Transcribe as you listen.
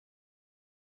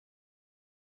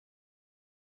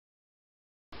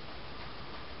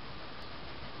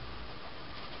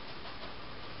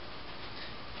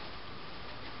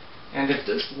if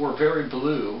this were very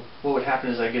blue, what would happen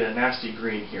is I get a nasty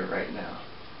green here right now.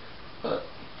 But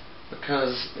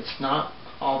because it's not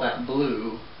all that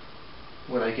blue,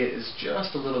 what I get is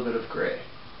just a little bit of gray,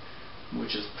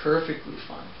 which is perfectly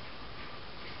fine.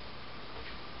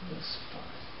 That's fine.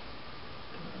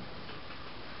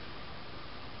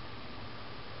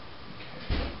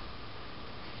 Okay.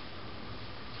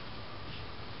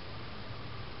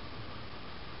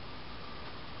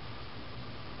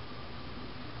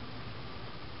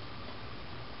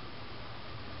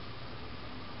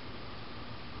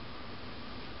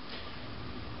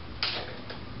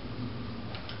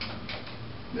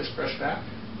 This brush back,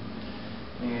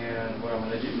 and what I'm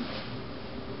going to do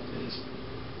is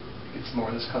get some more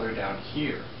of this color down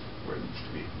here where it needs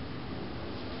to be.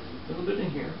 A little bit in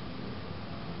here,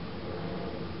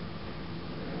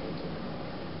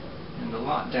 and a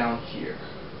lot down here.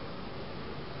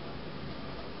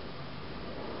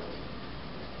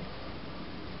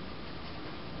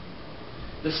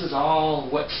 This is all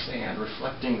wet sand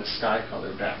reflecting the sky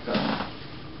color back up.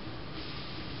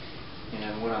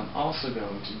 And what I'm also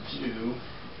going to do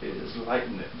is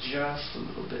lighten it just a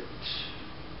little bit.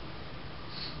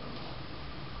 So,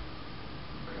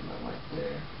 grab my light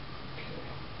there. Okay.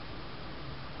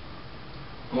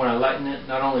 And when I lighten it,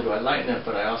 not only do I lighten it,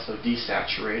 but I also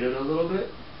desaturate it a little bit.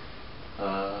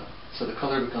 So the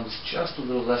color becomes just a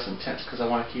little less intense, because I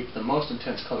want to keep the most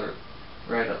intense color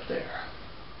right up there.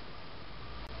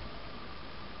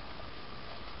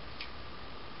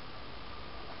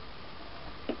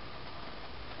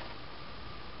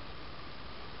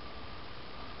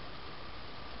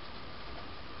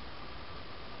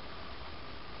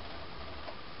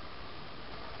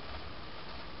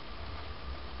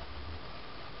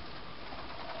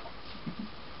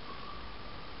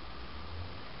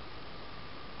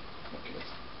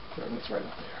 It's right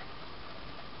up there.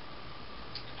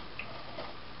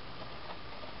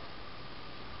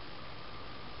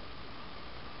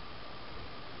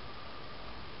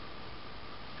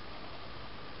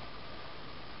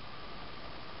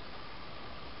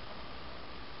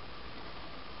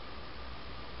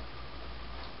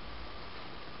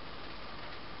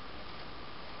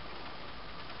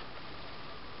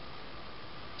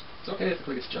 It's okay if the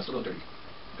clay gets just a little dirty,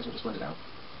 because we'll just blend it out.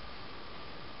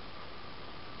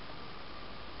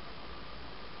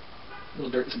 A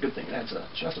little dirt is a good thing. It adds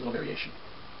just a little variation.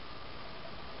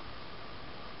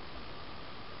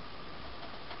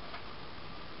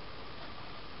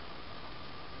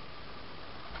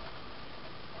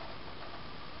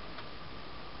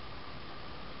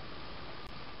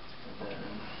 And then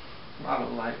a lot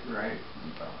of light right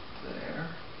about there.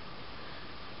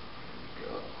 There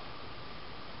we go.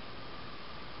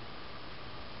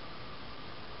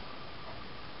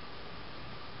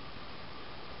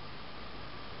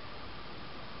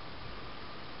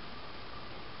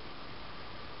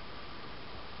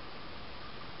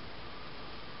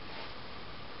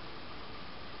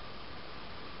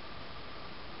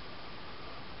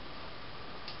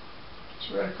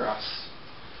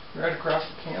 Right across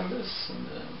the canvas, and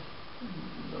then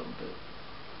a little bit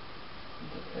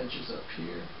the edges up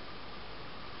here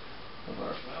of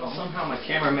our foam. Somehow my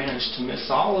camera managed to miss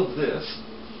all of this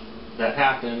that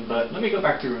happened, but let me go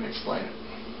back through and explain it.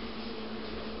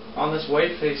 On this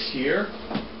white face here,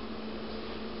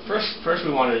 first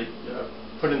we want to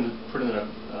put in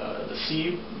the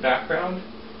sea background,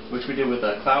 which we did with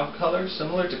a cloud color,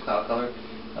 similar to cloud color.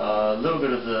 A little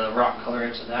bit of the rock color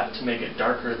into that to make it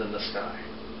darker than the sky.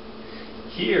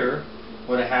 Here,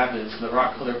 what I have is the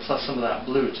rock color plus some of that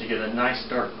blue to get a nice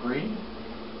dark green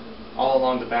all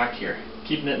along the back here,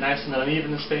 keeping it nice and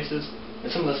uneven in spaces, and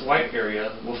some of this white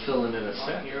area will fill in a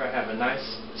set. Here I have a nice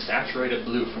saturated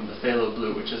blue from the phthalo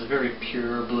blue, which is a very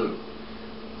pure blue.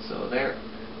 So there,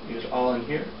 use it all in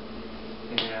here,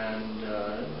 and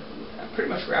that pretty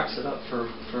much wraps it up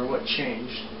for what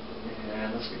changed,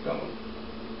 and let's get going.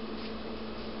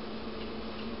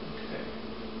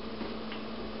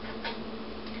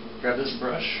 Grab this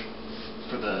brush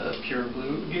for the pure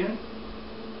blue again,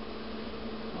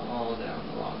 all down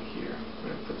along here. We're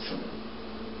going to put some in.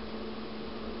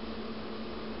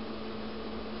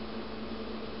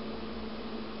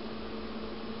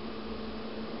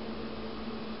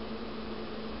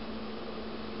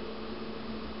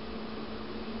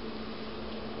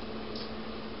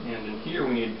 And in here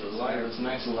we need the lighter, this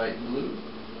nice light blue.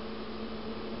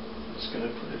 I'm just going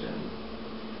to put it in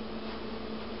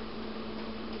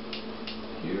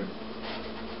here.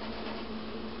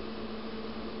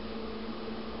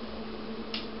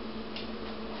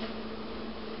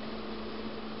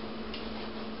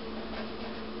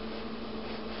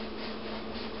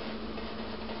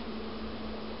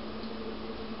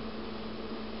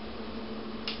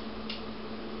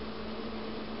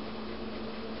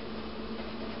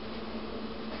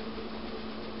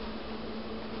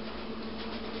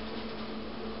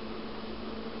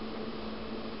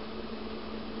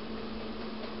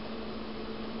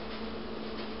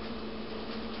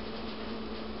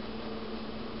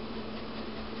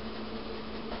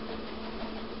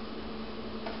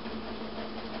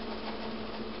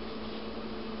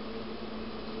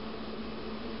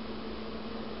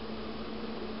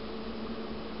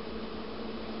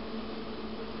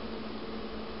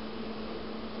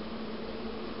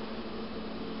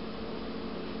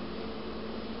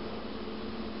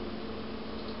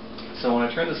 So when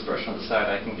I turn this brush on the side,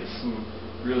 I can get some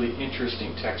really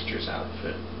interesting textures out of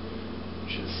it,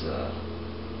 which is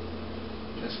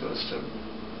just goes to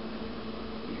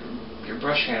your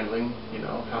brush handling. You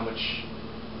know,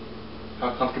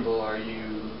 how comfortable are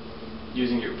you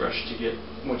using your brush to get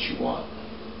what you want.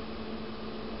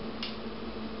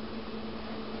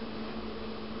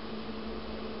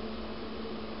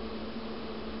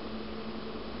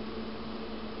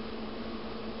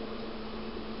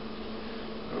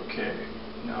 Okay,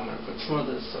 now I'm going to put some of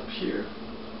this up here.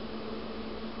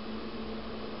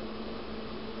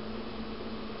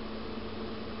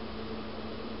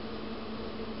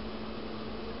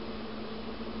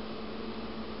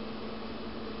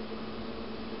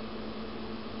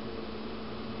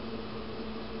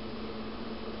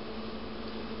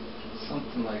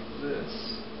 Something like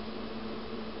this.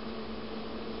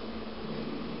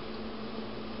 Maybe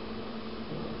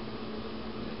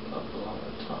up along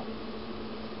the top.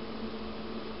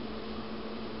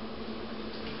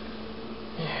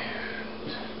 And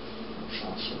let's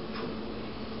also put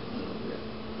a little bit.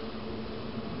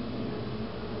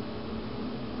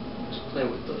 Just play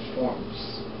with the forms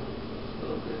a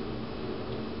little bit.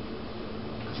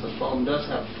 Because the foam does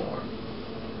have form.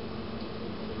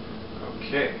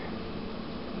 Okay.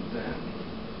 And then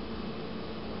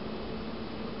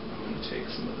I'm going to take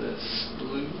some of this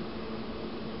blue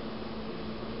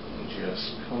and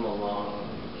just come along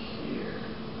here.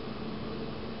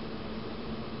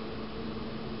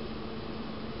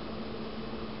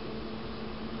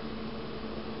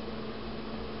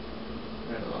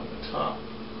 Right along the top.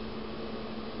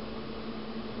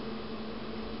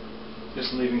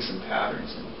 Just leaving some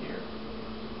patterns in here.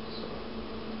 So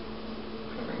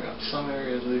covering up some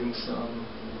areas, leaving some.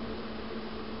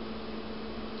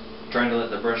 Trying to let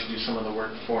the brush do some of the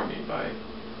work for me by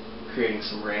creating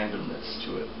some randomness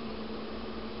to it.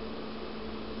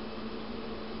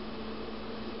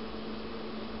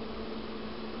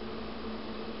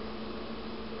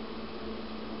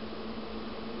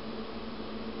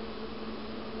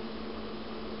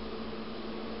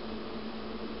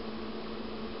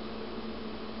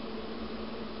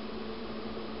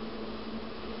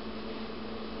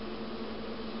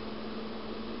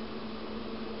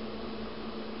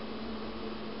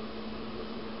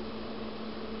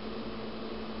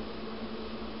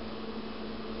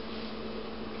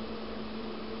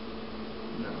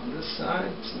 On this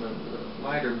side, some of the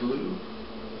lighter blue.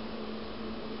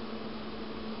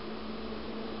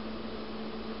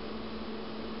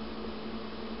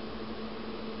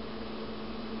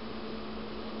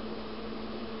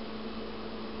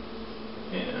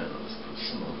 And let's put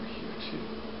some over here too.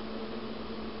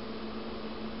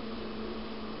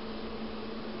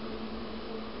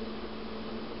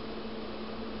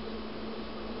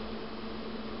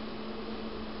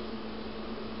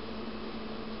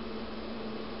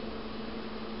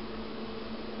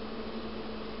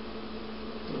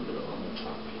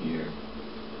 Top here.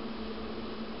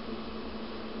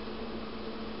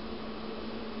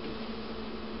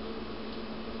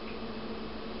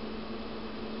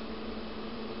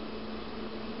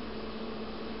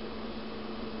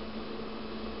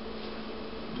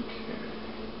 Okay.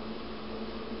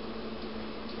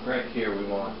 Right here we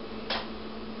want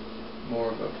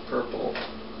more of a purple,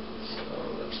 so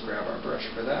let's grab our brush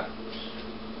for that.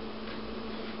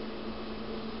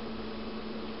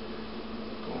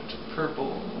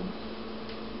 Purple and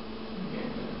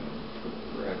put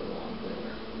red along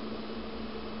there.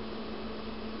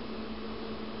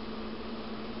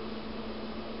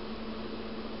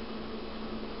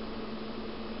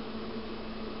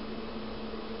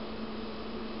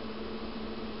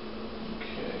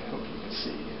 Okay, hope you can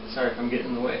see. Sorry if I'm getting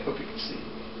in the way, hope you can see.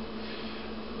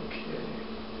 Okay,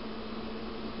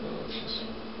 so let's just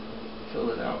fill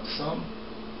it out some.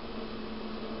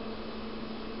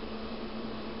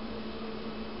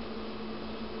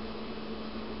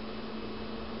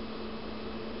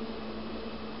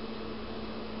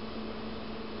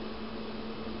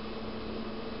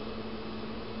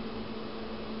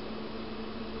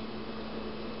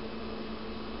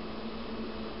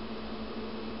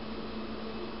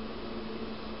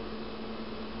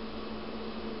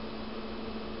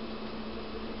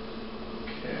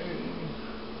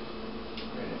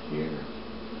 Here,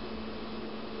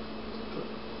 put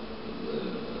a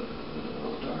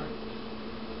little dark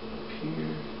up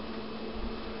here,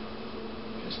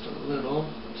 just a little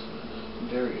to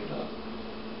vary it up,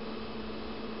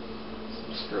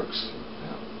 some strokes through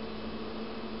that.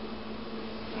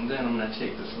 And then I'm going to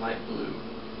take this light blue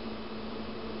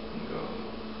and go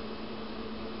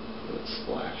put a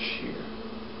splash here.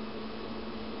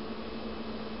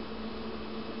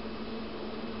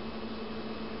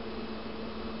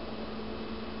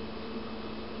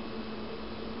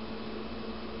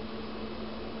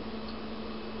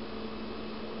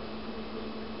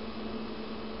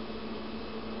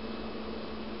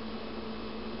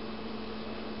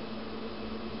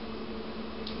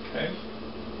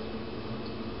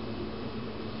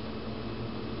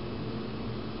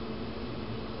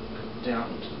 down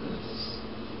to this.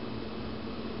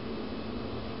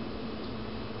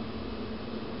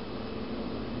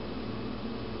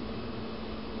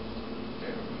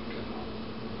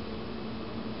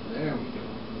 There we go.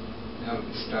 Now we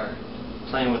can start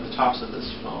playing with the tops of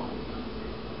this foam.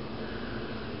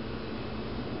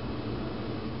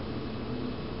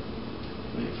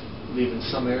 Leaving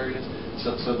some areas.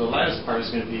 So the lightest part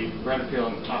is going to be right up here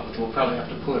on the top, which we'll probably have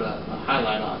to put a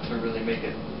highlight on to really make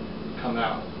it come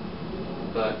out.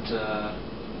 But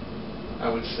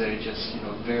I would say just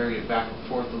vary it back and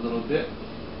forth a little bit,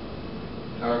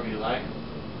 however you like.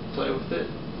 Play with it.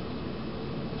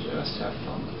 Just have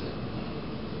fun with it.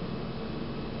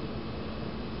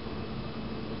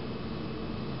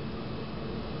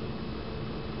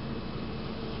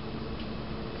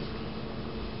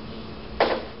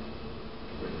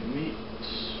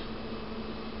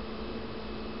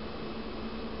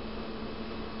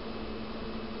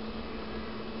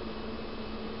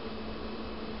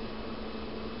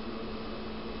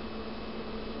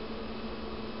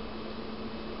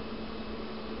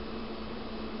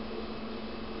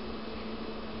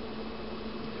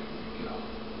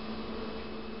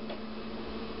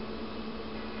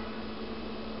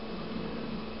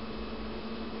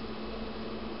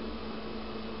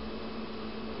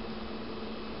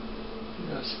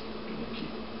 Just going to keep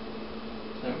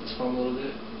playing with this foam a little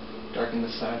bit, darken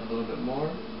this side a little bit more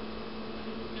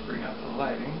to bring out the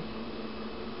lighting.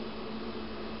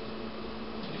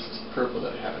 Use this purple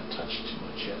that I haven't touched too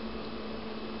much yet.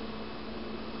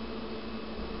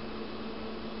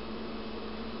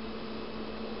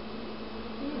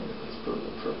 Let's put a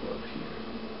little purple up here.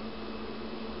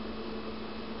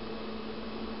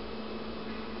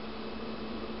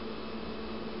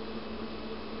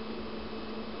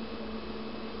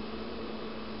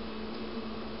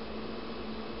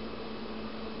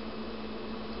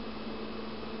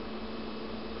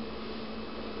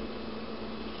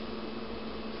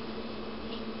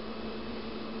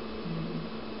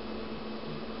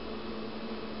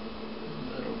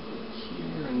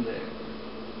 There.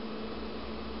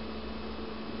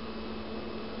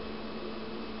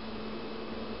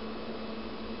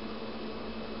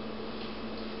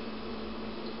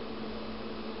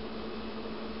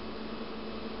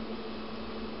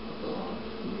 Along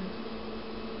here.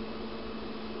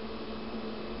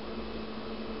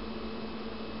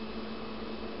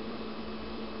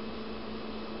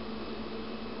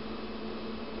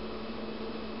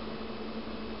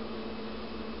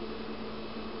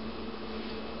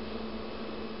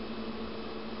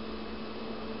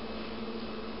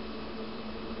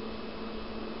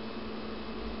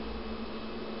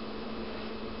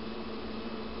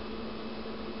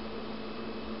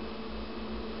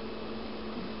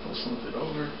 Smooth it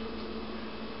over,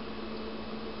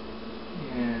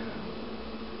 and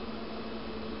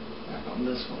back on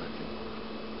this one I think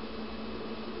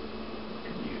I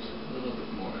can use a little bit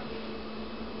more of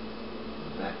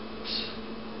that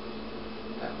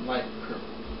light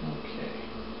purple.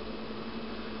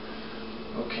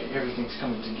 Okay, everything's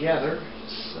coming together,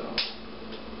 so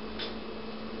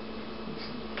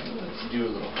let's do a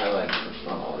little highlighting for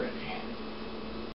fun already.